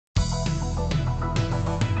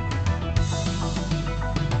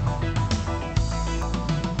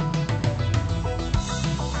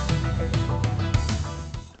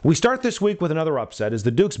We start this week with another upset as the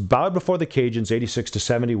Dukes bowed before the Cajuns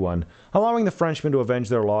 86-71, allowing the Frenchmen to avenge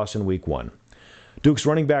their loss in Week 1. Dukes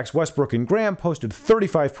running backs Westbrook and Graham posted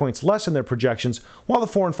 35 points less than their projections, while the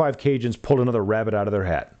 4-5 Cajuns pulled another rabbit out of their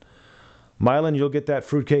hat. Milan, you'll get that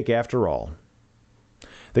fruitcake after all.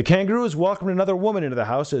 The Kangaroos welcomed another woman into the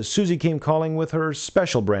house as Susie came calling with her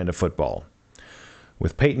special brand of football.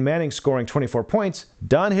 With Peyton Manning scoring 24 points,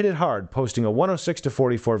 Don hit it hard, posting a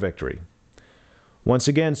 106-44 victory. Once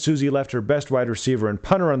again, Susie left her best wide receiver and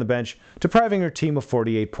punter on the bench, depriving her team of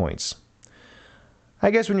 48 points.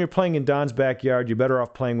 I guess when you're playing in Don's backyard, you're better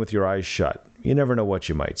off playing with your eyes shut. You never know what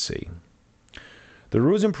you might see. The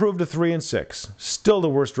Roos improved to 3-6, still the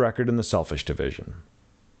worst record in the Selfish division.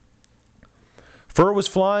 Fur was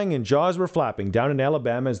flying and jaws were flapping down in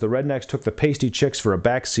Alabama as the Rednecks took the Pasty Chicks for a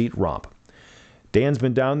backseat romp. Dan's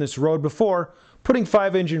been down this road before, putting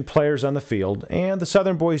 5 injured players on the field, and the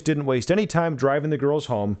Southern boys didn't waste any time driving the girls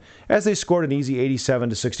home as they scored an easy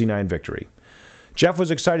 87-69 victory. Jeff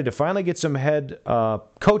was excited to finally get some head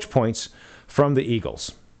coach points from the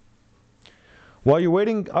Eagles. While you're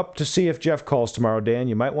waiting up to see if Jeff calls tomorrow, Dan,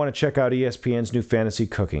 you might want to check out ESPN's new Fantasy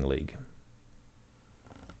Cooking League.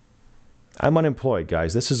 I'm unemployed,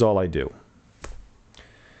 guys. This is all I do.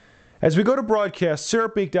 As we go to broadcast,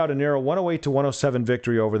 Syrup eked out a narrow 108-107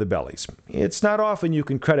 victory over the Bellies. It's not often you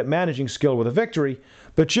can credit managing skill with a victory,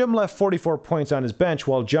 but Jim left 44 points on his bench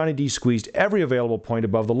while Johnny D squeezed every available point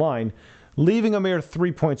above the line, leaving a mere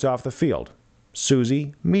 3 points off the field.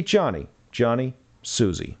 Susie, meet Johnny. Johnny,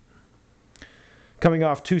 Susie. Coming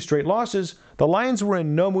off 2 straight losses, the Lions were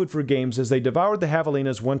in no mood for games as they devoured the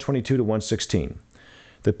Javelinas 122-116.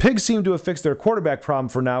 The Pigs seem to have fixed their quarterback problem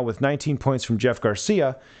for now with 19 points from Jeff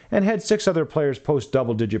Garcia and had 6 other players post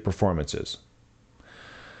double-digit performances.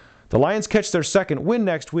 The Lions catch their second win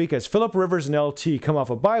next week as Phillip Rivers and LT come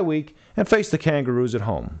off a bye week and face the Kangaroos at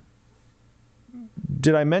home.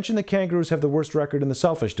 Did I mention the Kangaroos have the worst record in the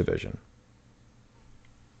Selfish division?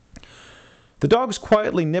 The Dogs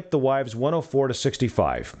quietly nipped the Wives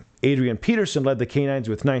 104-65. Adrian Peterson led the Canines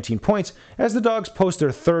with 19 points as the Dogs post their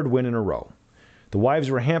 3rd win in a row. The Wives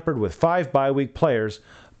were hampered with 5 bye-week players,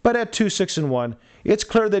 but at 2-6-1, it's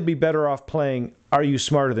clear they'd be better off playing Are You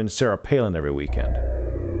Smarter Than Sarah Palin every weekend.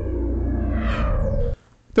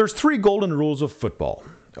 There's 3 golden rules of football.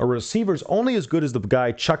 A receiver's only as good as the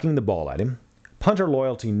guy chucking the ball at him. Punter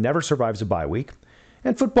loyalty never survives a bye week.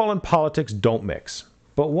 And football and politics don't mix.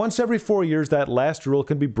 But once every 4 years, that last rule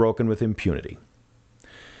can be broken with impunity.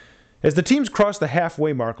 As the teams crossed the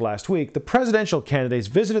halfway mark last week, the presidential candidates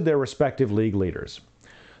visited their respective league leaders.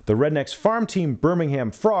 The Rednecks farm team Birmingham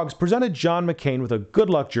Frogs presented John McCain with a good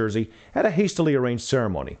luck jersey at a hastily arranged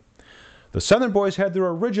ceremony. The Southern boys had their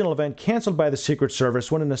original event canceled by the Secret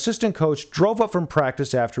Service when an assistant coach drove up from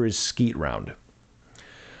practice after his skeet round.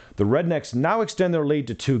 The Rednecks now extend their lead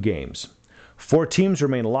to 2 games. 4 teams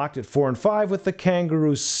remain locked at 4-5, with the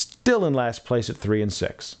Kangaroos still in last place at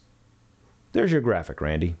 3-6. There's your graphic,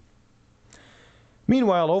 Randy.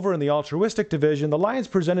 Meanwhile, over in the altruistic division, the Lions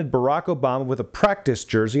presented Barack Obama with a practice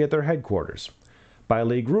jersey at their headquarters. By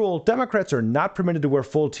league rule, Democrats are not permitted to wear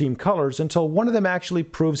full team colors until one of them actually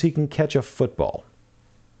proves he can catch a football.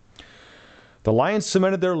 The Lions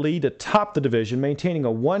cemented their lead atop the division, maintaining a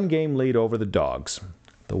 1-game lead over the Dogs.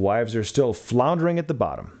 The Wives are still floundering at the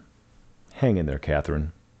bottom. Hang in there,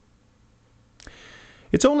 Catherine.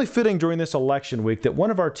 It's only fitting during this election week that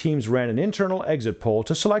one of our teams ran an internal exit poll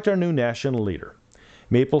to select our new national leader.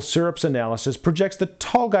 Maple Syrup's analysis projects the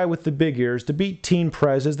tall guy with the big ears to beat Teen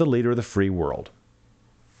Prez as the leader of the free world.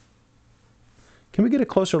 Can we get a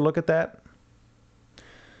closer look at that?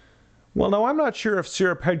 Well, no, I'm not sure if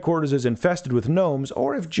Syrup headquarters is infested with gnomes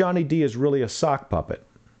or if Johnny D is really a sock puppet.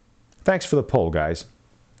 Thanks for the poll, guys.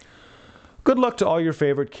 Good luck to all your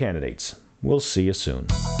favorite candidates. We'll see you soon.